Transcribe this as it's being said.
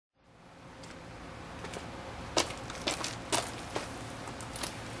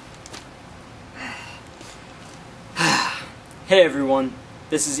Hey everyone,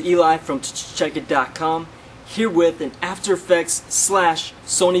 this is Eli from checkit.com here with an After Effects /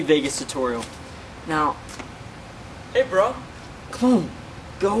 Sony Vegas tutorial. Now, hey bro, clone,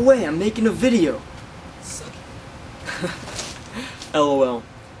 go away, I'm making a video. Suck it. LOL.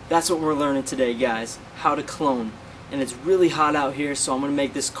 That's what we're learning today, guys, how to clone. And it's really hot out here, so I'm going to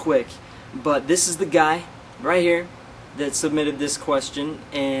make this quick. But this is the guy right here that submitted this question,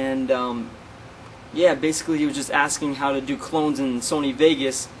 and yeah, basically he was just asking how to do clones in Sony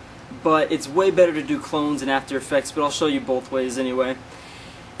Vegas, but it's way better to do clones in After Effects, but I'll show you both ways anyway.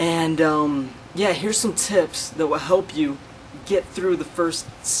 And yeah, here's some tips that will help you get through the first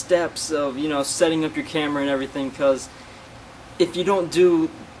steps of, you know, setting up your camera and everything, because if you don't do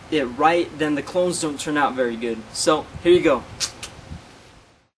it right, then the clones don't turn out very good. So, here you go.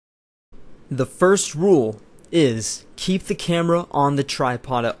 The first rule is keep the camera on the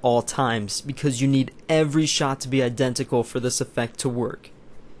tripod at all times, because you need every shot to be identical for this effect to work.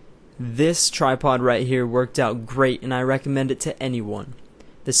 This tripod right here worked out great, and I recommend it to anyone.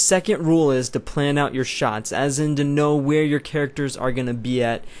 The second rule is to plan out your shots, as in to know where your characters are going to be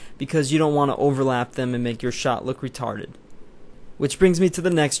at, because you don't want to overlap them and make your shot look retarded. Which brings me to the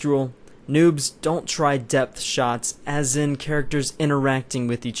next rule. Noobs, don't try depth shots, as in characters interacting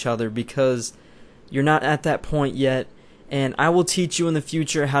with each other, because you're not at that point yet, and I will teach you in the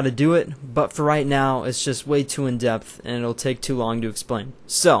future how to do it, but for right now it's just way too in depth and it'll take too long to explain.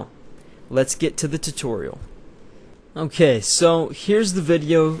 So, let's get to the tutorial. Okay, so here's the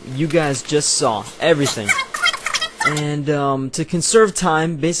video you guys just saw, everything. And to conserve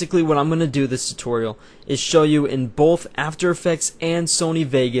time, basically what I'm going to do this tutorial is show you in both After Effects and Sony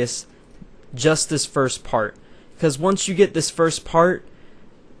Vegas just this first part. Because once you get this first part,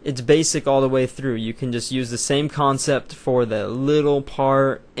 it's basic all the way through. You can just use the same concept for the little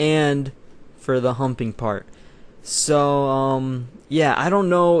part and for the humping part. So, yeah, I don't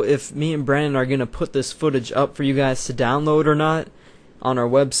know if me and Brandon are going to put this footage up for you guys to download or not on our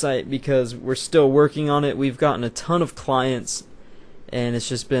website, because we're still working on it. We've gotten a ton of clients, and it's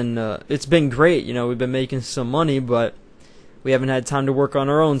just been it's been great. You know, we've been making some money, but we haven't had time to work on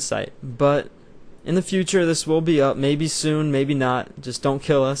our own site. But in the future, this will be up. Maybe soon, maybe not. Just don't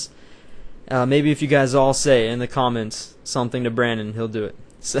kill us. Maybe if you guys all say in the comments something to Brandon, he'll do it.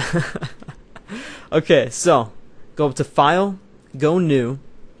 So okay, so go up to File, go New,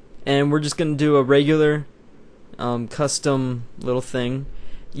 and we're just going to do a regular custom little thing.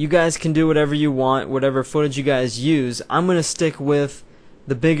 You guys can do whatever you want, whatever footage you guys use. I'm going to stick with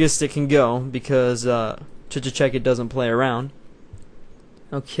the biggest it can go, because Check It doesn't play around.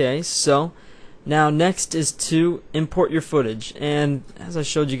 Okay, so now next is to import your footage, and as I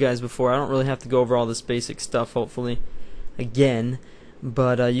showed you guys before, I don't really have to go over all this basic stuff hopefully again,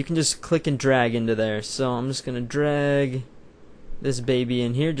 but you can just click and drag into there. So I'm just gonna drag this baby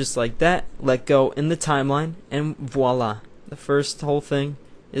in here just like that, let go in the timeline, and voila, the first whole thing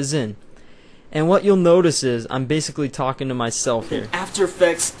is in. And what you'll notice is I'm basically talking to myself here. After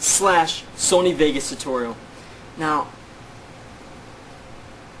Effects / Sony Vegas tutorial. Now,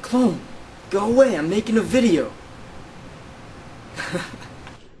 clone, go away, I'm making a video.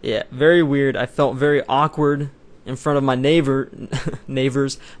 Yeah, very weird. I felt very awkward in front of my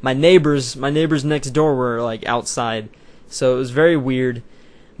neighbors. My neighbors next door were like outside. So it was very weird,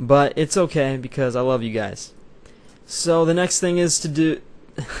 but it's okay because I love you guys. So the next thing is to do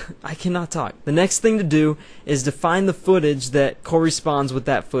I cannot talk. The next thing to do is to find the footage that corresponds with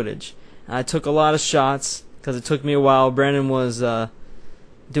that footage. I took a lot of shots because it took me a while. Brandon was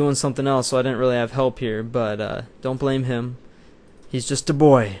doing something else, so I didn't really have help here, but don't blame him. He's just a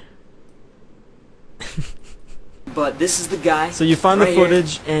boy. But this is the guy. So you find right the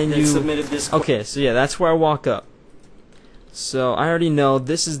footage and you submitted this. Okay, so yeah, that's where I walk up. So I already know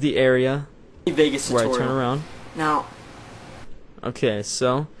this is the area Vegas where I turn around. Now, okay,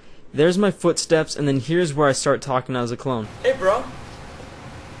 so there's my footsteps, and then here's where I start talking as a clone. Hey, bro.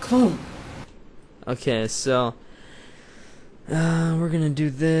 Clone. Okay, so we're gonna do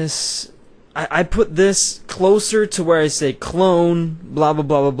this. I put this closer to where I say clone, blah blah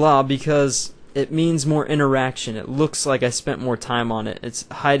blah blah blah, because it means more interaction. It looks like I spent more time on it. It's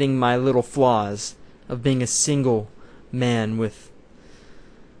hiding my little flaws of being a single man with,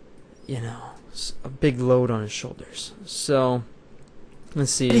 you know, a big load on his shoulders. So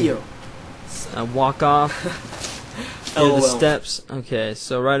let's see. Video. I walk off. Here the steps. Okay,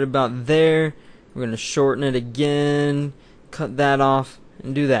 so right about there, we're gonna shorten it again, cut that off,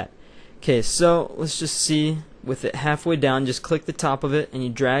 and do that. Okay, so let's just see. With it halfway down, just click the top of it and you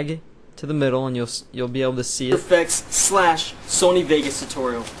drag it to the middle, and you'll be able to see it. Effects / Sony Vegas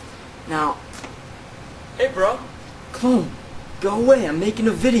tutorial. Now, hey bro, clone, go away, I'm making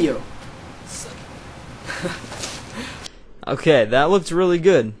a video. Okay, that looked really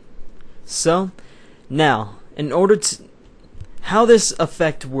good. So, now, in order to... How this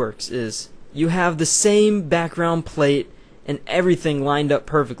effect works is, you have the same background plate and everything lined up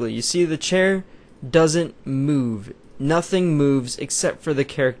perfectly. You see the chair doesn't move. Nothing moves except for the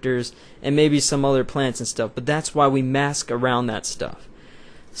characters and maybe some other plants and stuff, but that's why we mask around that stuff.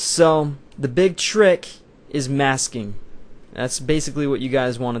 So, the big trick is masking. That's basically what you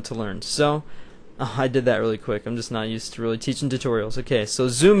guys wanted to learn. So, I did that really quick. I'm just not used to really teaching tutorials. Okay, so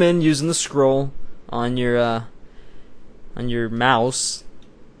zoom in using the scroll on your mouse,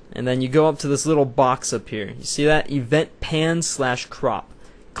 and then you go up to this little box up here. You see that? Event pan / crop.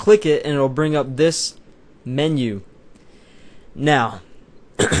 Click it and it'll bring up this menu. Now,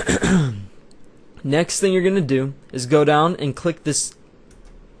 next thing you're gonna do is go down and click this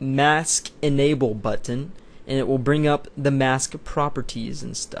mask enable button, and it will bring up the mask properties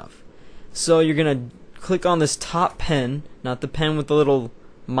and stuff. So you're gonna click on this top pen, not the pen with the little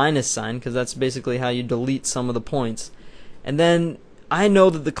minus sign, because that's basically how you delete some of the points. And then I know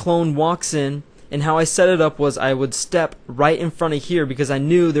that the clone walks in, and how I set it up was I would step right in front of here because I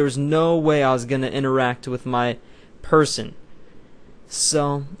knew there was no way I was gonna interact with my person.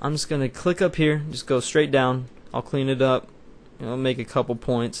 So I'm just gonna click up here, just go straight down. I'll clean it up. I'll make a couple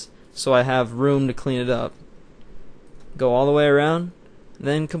points so I have room to clean it up. Go all the way around,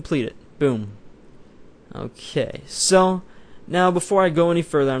 then complete it. Boom. Okay, so now before I go any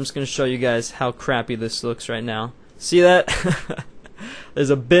further, I'm just going to show you guys how crappy this looks right now. See that?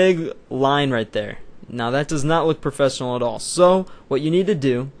 There's a big line right there. Now that does not look professional at all. So what you need to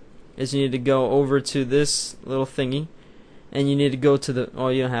do is you need to go over to this little thingy, and you need to go to the, oh,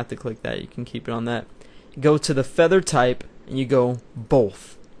 you don't have to click that, you can keep it on that. Go to the feather type and you go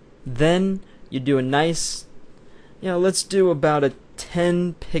both. Then you do a nice, let's do about a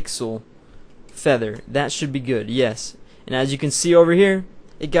 10 pixel feather. That should be good, yes. And as you can see over here,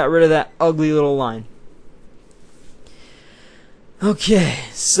 it got rid of that ugly little line. Okay,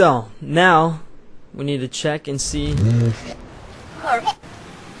 so now we need to check and see.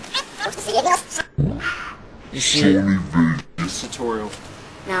 You see Sony Vegas tutorial.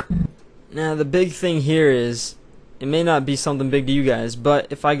 Now the big thing here is, it may not be something big to you guys, but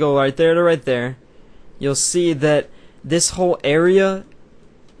if I go right there to right there, you'll see that this whole area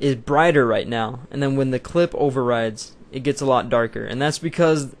is brighter right now, and then when the clip overrides, it gets a lot darker. And that's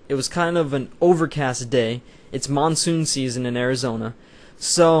because it was kind of an overcast day. It's monsoon season in Arizona.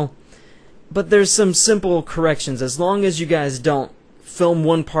 So, but there's some simple corrections. As long as you guys don't film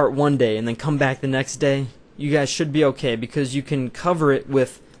one part one day and then come back the next day, you guys should be okay, because you can cover it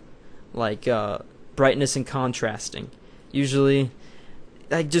with like brightness and contrasting. Usually,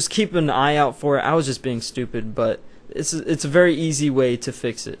 like, just keep an eye out for it. I was just being stupid, but it's a very easy way to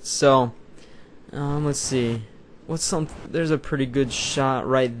fix it. So, let's see. There's a pretty good shot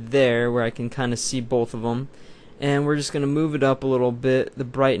right there where I can kind of see both of them, and we're just gonna move it up a little bit. The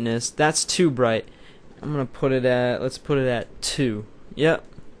brightness, that's too bright. I'm gonna put it at, let's put it at 2. Yep,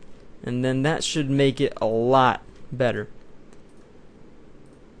 and then that should make it a lot better.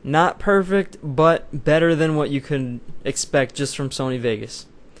 Not perfect, but better than what you could expect just from Sony Vegas.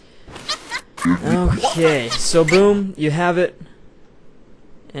 Okay, so boom, you have it,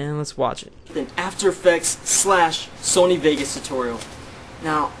 and let's watch it. Then After Effects / Sony Vegas tutorial.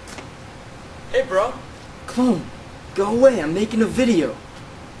 Now, hey bro, clone, go away, I'm making a video.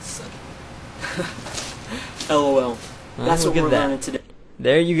 LOL. That's what we're learning today.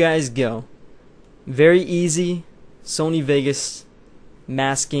 There you guys go. Very easy Sony Vegas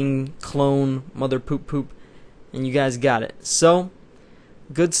masking, clone, mother poop poop, and you guys got it. So,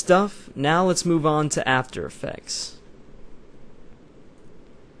 good stuff. Now let's move on to After Effects.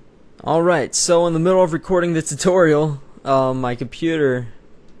 Alright, so in the middle of recording the tutorial, my computer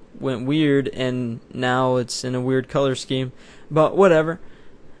went weird, and now it's in a weird color scheme, but whatever.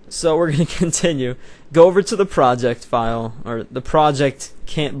 So we're going to continue. Go over to the project file, or the project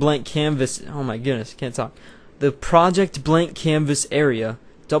blank canvas. Oh my goodness, I can't talk. The project blank canvas area.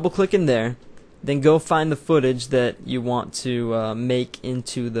 Double click in there. Then go find the footage that you want to make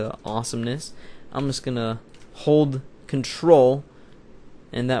into the awesomeness. I'm just going to hold Control,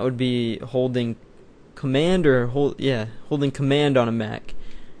 and that would be holding Command, or holding Command on a Mac.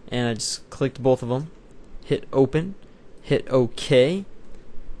 And I just clicked both of them. Hit Open. Hit OK.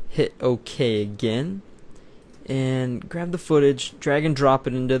 Hit OK again, and grab the footage, drag and drop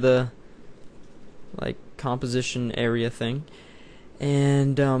it into the like composition area thing,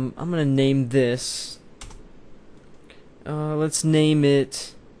 and I'm gonna name this. Let's name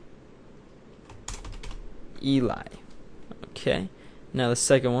it Eli. Okay, now the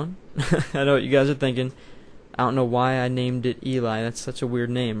second one. I know what you guys are thinking. I don't know why I named it Eli. That's such a weird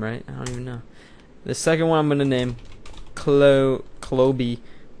name, right? I don't even know. The second one I'm going to name Clone.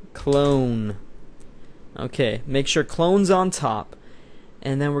 Okay, make sure Clone's on top.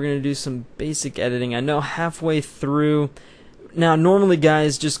 And then we're going to do some basic editing. I know halfway through. Now, normally,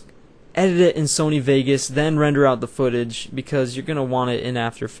 guys, just edit it in Sony Vegas, then render out the footage, because you're going to want it in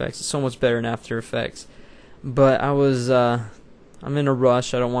After Effects. It's so much better in After Effects. But I'm in a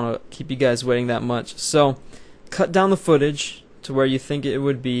rush. I don't want to keep you guys waiting that much. So, cut down the footage to where you think it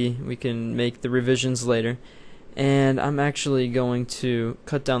would be. We can make the revisions later. And I'm actually going to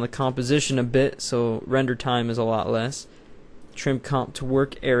cut down the composition a bit, so render time is a lot less. Trim comp to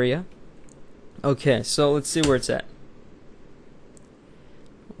work area. Okay, so let's see where it's at.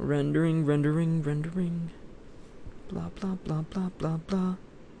 Rendering. Blah blah blah blah blah blah.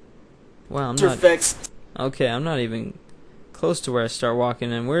 Wow, I'm not. Okay, I'm not even close to where I start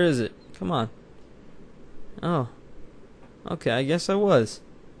walking in. Where is it? Come on. Oh. Okay, I guess I was.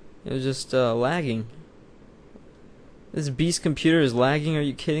 It was just lagging. This beast computer is lagging. Are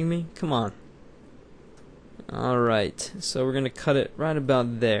you kidding me? Come on. Alright, so we're going to cut it right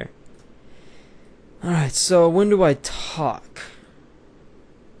about there. Alright, so when do I talk?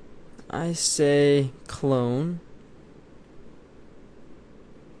 I say clone.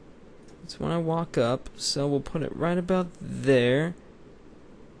 It's when I walk up, so we'll put it right about there.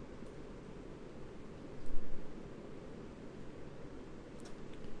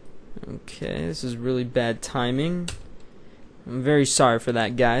 Okay, this is really bad timing. I'm very sorry for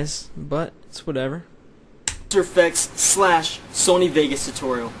that, guys, but it's whatever. After Effects / Sony Vegas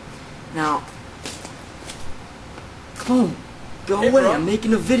tutorial. Now, Clone, go away, I'm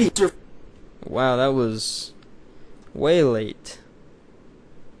making a video. Wow, that was way late.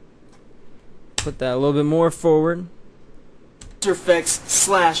 Put that a little bit more forward. After Effects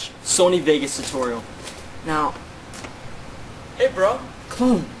 / Sony Vegas tutorial. Now, hey bro,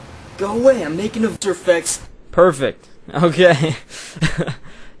 Clone, go away, I'm making a After Effects. Perfect. Okay.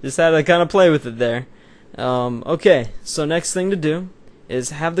 Just had to kind of play with it there. Okay, so next thing to do is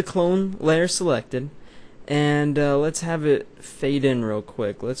have the clone layer selected, and let's have it fade in real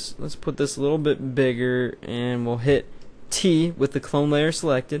quick. Let's put this a little bit bigger, and we'll hit T with the clone layer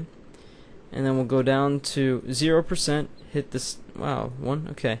selected, and then we'll go down to 0%. Hit this. Wow, 1.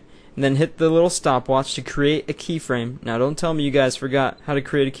 Okay, and then hit the little stopwatch to create a keyframe. Now, don't tell me you guys forgot how to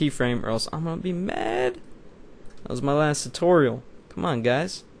create a keyframe, or else I'm gonna be mad. That was my last tutorial. Come on,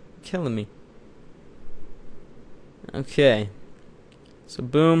 guys, you're killing me. Okay, so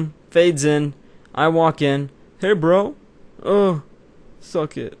boom, fades in. I walk in. Hey, bro. Oh,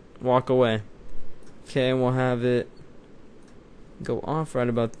 suck it. Walk away. Okay, we'll have it go off right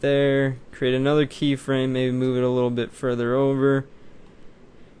about there. Create another keyframe. Maybe move it a little bit further over.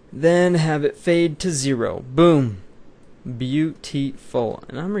 Then have it fade to 0. Boom. Beautiful.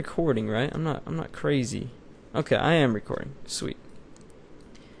 And I'm recording, right? I'm not crazy. Okay, I am recording. Sweet.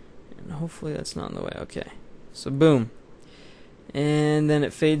 And hopefully that's not in the way. Okay. So boom, and then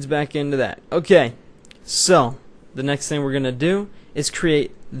it fades back into that. Okay, so the next thing we're gonna do is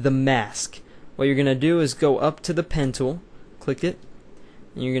create the mask. What you're gonna do is go up to the pen tool, click it,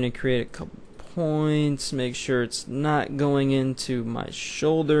 and you're gonna create a couple points. Make sure it's not going into my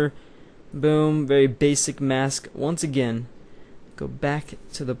shoulder. Boom, very basic mask. Once again, go back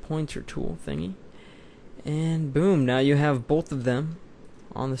to the pointer tool thingy, and boom, now you have both of them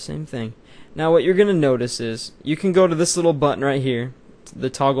on the same thing. Now what you're going to notice is you can go to this little button right here, the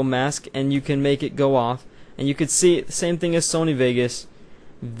toggle mask, and you can make it go off, and you can see the same thing as Sony Vegas,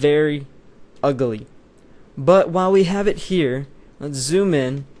 very ugly. But while we have it here, let's zoom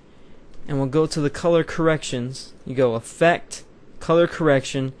in and we'll go to the color corrections. You go Effect, Color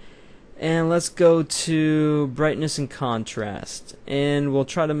Correction, and let's go to Brightness and Contrast, and we'll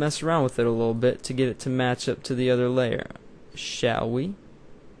try to mess around with it a little bit to get it to match up to the other layer. Shall we?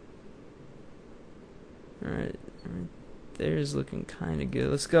 Alright, right there's looking kind of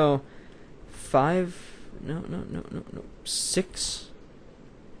good. Let's go 5. No. 6.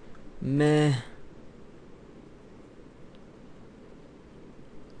 Meh.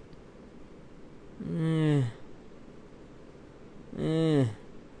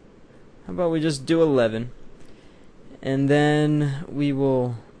 How about we just do 11, and then we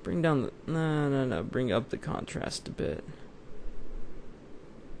will bring down the no, bring up the contrast a bit.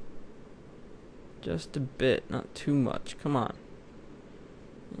 Just a bit, not too much. Come on.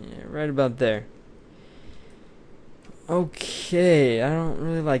 Yeah, right about there. Okay, I don't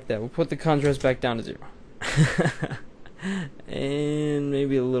really like that. We'll put the contrast back down to 0. And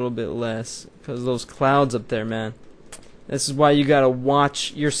maybe a little bit less, because those clouds up there, man, This is why you gotta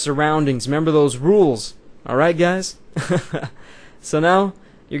watch your surroundings. Remember those rules. Alright, guys? So now,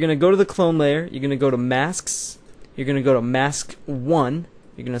 you're gonna go to the clone layer, you're gonna go to masks, you're gonna go to mask 1,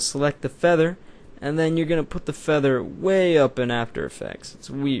 you're gonna select the feather, and then you're gonna put the feather way up in After Effects. It's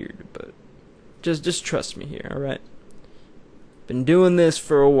weird, but just trust me here, alright? Been doing this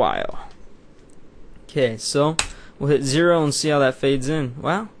for a while. Okay, so we'll hit 0 and see how that fades in.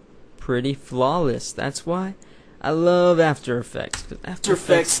 Wow, pretty flawless. That's why I love After Effects. After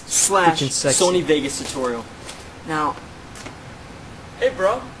Effects slash Sony Vegas tutorial. Now, hey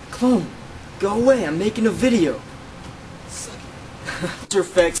bro, clone, go away, I'm making a video. After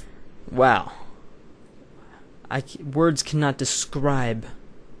Effects. Wow. Words cannot describe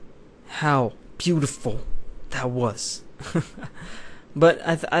how beautiful that was. But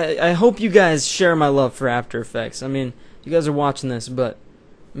I hope you guys share my love for After Effects. I mean, you guys are watching this, but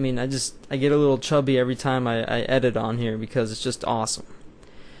I mean, I get a little chubby every time I edit on here because it's just awesome.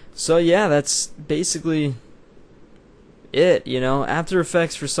 So yeah, that's basically it, you know. After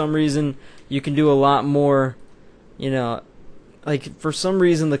Effects, for some reason, you can do a lot more, you know, like for some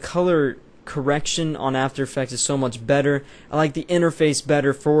reason the color correction on After Effects is so much better. I like the interface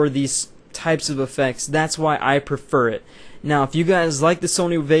better for these types of effects. That's why I prefer it. Now, if you guys like the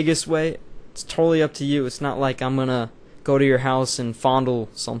Sony Vegas way, it's totally up to you. It's not like I'm gonna go to your house and fondle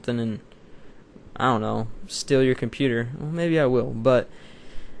something and, I don't know, steal your computer. Well, maybe I will, but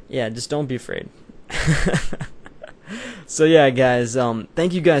yeah, just don't be afraid. So yeah, guys,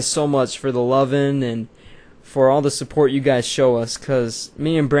 thank you guys so much for the loving and for all the support you guys show us, because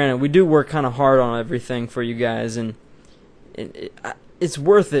me and Brandon, we do work kind of hard on everything for you guys, and it's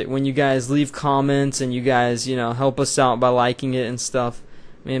worth it when you guys leave comments and you guys, you know, help us out by liking it and stuff.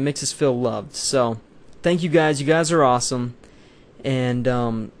 I mean, it makes us feel loved. So thank you guys. You guys are awesome.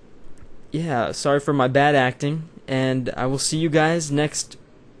 And yeah, sorry for my bad acting, and I will see you guys next,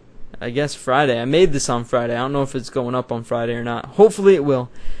 I guess, Friday. I made this on Friday. I don't know if it's going up on Friday or not. Hopefully it will.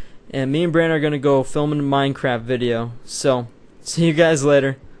 And me and Brandon are going to go film a Minecraft video. So, see you guys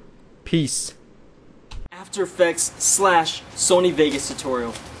later. Peace. After Effects slash Sony Vegas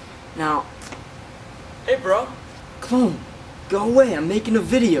tutorial. Now, hey bro, clone, go away, I'm making a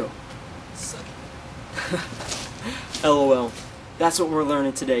video. LOL. That's what we're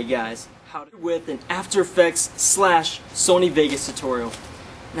learning today, guys. How to with an After Effects slash Sony Vegas tutorial.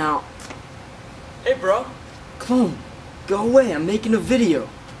 Now, hey bro, clone, go away, I'm making a video.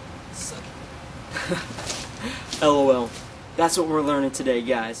 LOL. That's what we're learning today,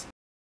 guys.